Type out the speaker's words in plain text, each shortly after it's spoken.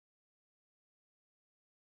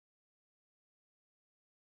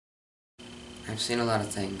I've seen a lot of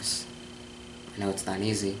things. I know it's not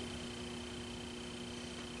easy.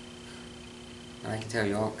 But I can tell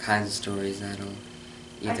you all kinds of stories that'll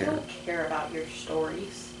either... I don't care about your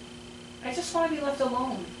stories. I just want to be left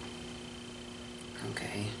alone.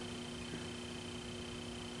 Okay.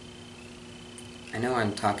 I know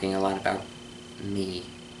I'm talking a lot about me,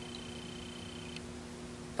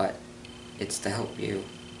 but it's to help you.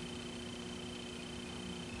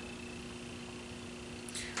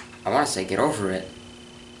 I want to say get over it,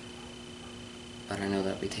 but I know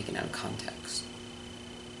that'll be taken out of context.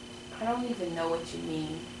 I don't even know what you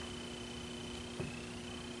mean.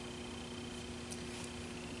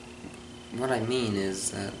 What I mean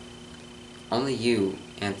is that only you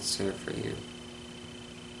answer for you.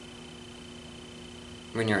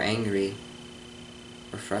 When you're angry,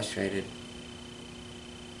 or frustrated,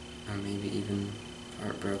 or maybe even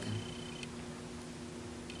heartbroken,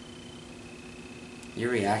 your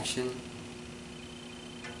reaction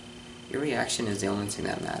is the only thing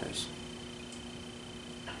that matters.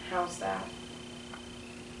 How's that?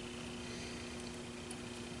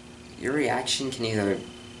 Your reaction can either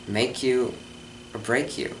make you or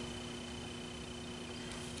break you.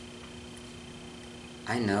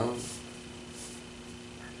 I know,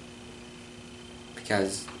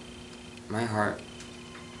 because my heart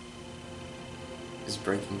is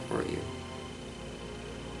breaking for you.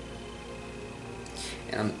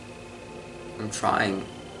 And I'm trying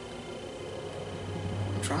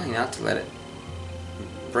not to let it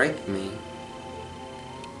break me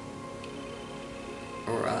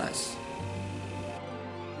or us.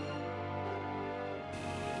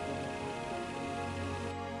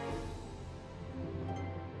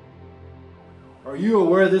 Are you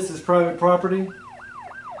aware this is private property?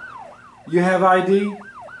 You have ID?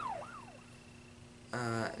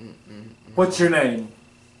 What's your name?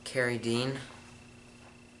 Carrie Dean.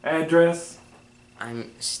 Address?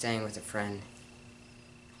 I'm staying with a friend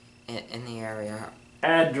in the area.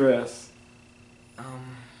 Address?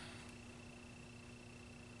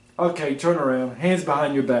 Okay, turn around. Hands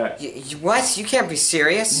behind your back. What? You can't be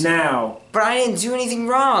serious. Now. But I didn't do anything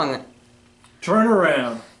wrong. Turn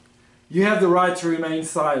around. You have the right to remain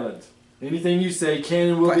silent. Anything you say can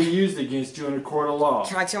and will be used against you in a court of law.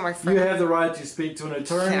 Can I tell my friend? You have the right to speak to an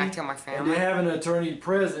attorney. Can I tell my family? And to have an attorney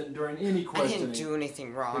present during any questioning. I didn't do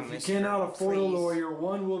anything wrong. If you cannot afford a lawyer,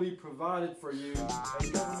 one will be provided for you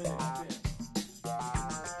at government expense.